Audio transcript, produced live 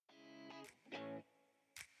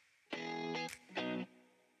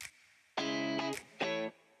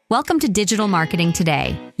Welcome to Digital Marketing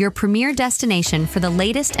Today, your premier destination for the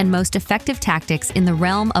latest and most effective tactics in the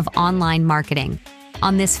realm of online marketing.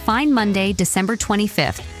 On this fine Monday, December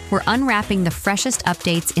 25th, we're unwrapping the freshest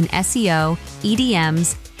updates in SEO,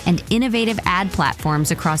 EDMs, and innovative ad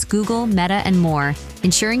platforms across Google, Meta, and more,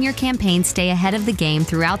 ensuring your campaigns stay ahead of the game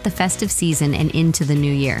throughout the festive season and into the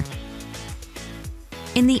new year.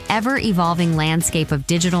 In the ever-evolving landscape of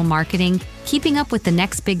digital marketing, keeping up with the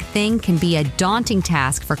next big thing can be a daunting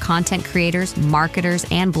task for content creators, marketers,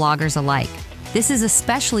 and bloggers alike. This is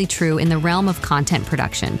especially true in the realm of content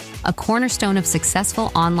production, a cornerstone of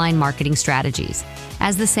successful online marketing strategies.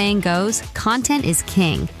 As the saying goes, content is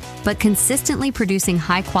king, but consistently producing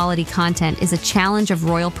high-quality content is a challenge of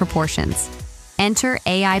royal proportions. Enter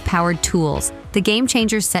AI-powered tools, the game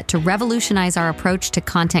changers set to revolutionize our approach to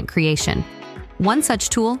content creation. One such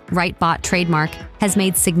tool, WriteBot Trademark, has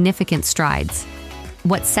made significant strides.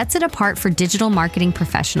 What sets it apart for digital marketing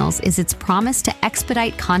professionals is its promise to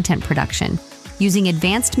expedite content production, using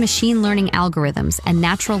advanced machine learning algorithms and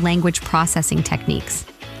natural language processing techniques.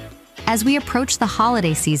 As we approach the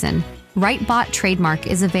holiday season, WriteBot Trademark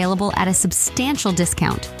is available at a substantial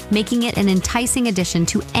discount, making it an enticing addition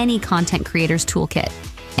to any content creator's toolkit.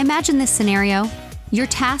 Imagine this scenario. You're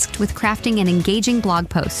tasked with crafting an engaging blog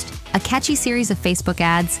post, a catchy series of Facebook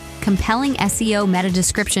ads, compelling SEO meta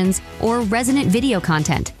descriptions, or resonant video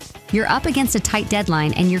content. You're up against a tight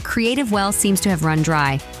deadline and your creative well seems to have run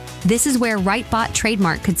dry. This is where WriteBot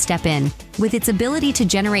Trademark could step in. With its ability to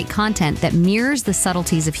generate content that mirrors the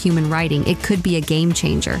subtleties of human writing, it could be a game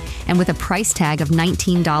changer. And with a price tag of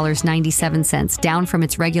 $19.97, down from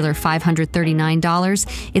its regular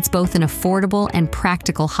 $539, it's both an affordable and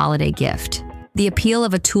practical holiday gift. The appeal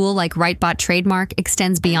of a tool like WriteBot Trademark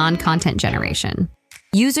extends beyond content generation.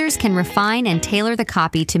 Users can refine and tailor the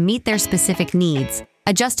copy to meet their specific needs,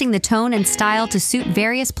 adjusting the tone and style to suit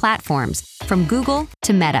various platforms, from Google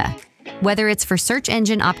to Meta. Whether it's for search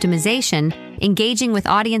engine optimization, engaging with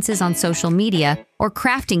audiences on social media, or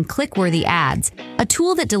crafting click-worthy ads, a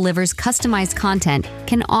tool that delivers customized content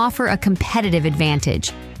can offer a competitive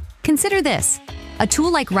advantage. Consider this. A tool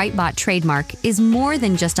like WriteBot Trademark is more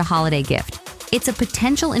than just a holiday gift. It's a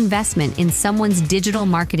potential investment in someone's digital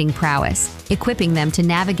marketing prowess, equipping them to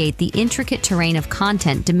navigate the intricate terrain of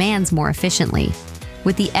content demands more efficiently.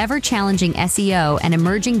 With the ever-challenging SEO and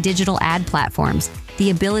emerging digital ad platforms,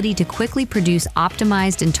 the ability to quickly produce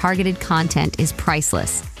optimized and targeted content is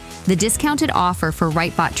priceless. The discounted offer for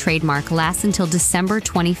WriteBot Trademark lasts until December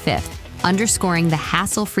 25th, underscoring the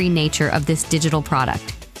hassle-free nature of this digital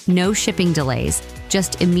product. No shipping delays,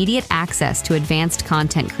 just immediate access to advanced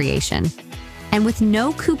content creation. And with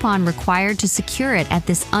no coupon required to secure it at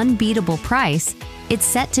this unbeatable price, it's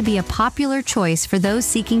set to be a popular choice for those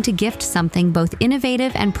seeking to gift something both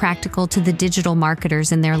innovative and practical to the digital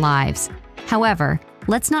marketers in their lives. However,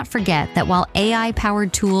 let's not forget that while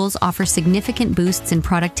AI-powered tools offer significant boosts in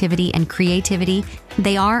productivity and creativity,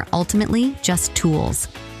 they are ultimately just tools.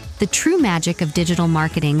 The true magic of digital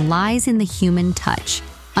marketing lies in the human touch.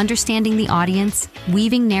 Understanding the audience,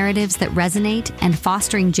 weaving narratives that resonate, and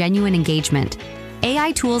fostering genuine engagement.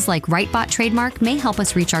 AI tools like WriteBot Trademark may help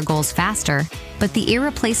us reach our goals faster, but the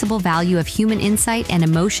irreplaceable value of human insight and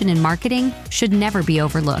emotion in marketing should never be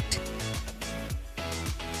overlooked.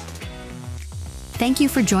 Thank you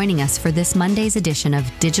for joining us for this Monday's edition of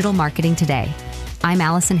Digital Marketing Today. I'm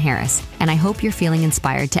Allison Harris, and I hope you're feeling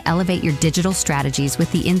inspired to elevate your digital strategies with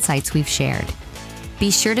the insights we've shared. Be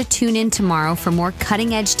sure to tune in tomorrow for more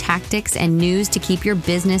cutting-edge tactics and news to keep your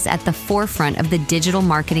business at the forefront of the digital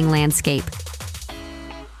marketing landscape.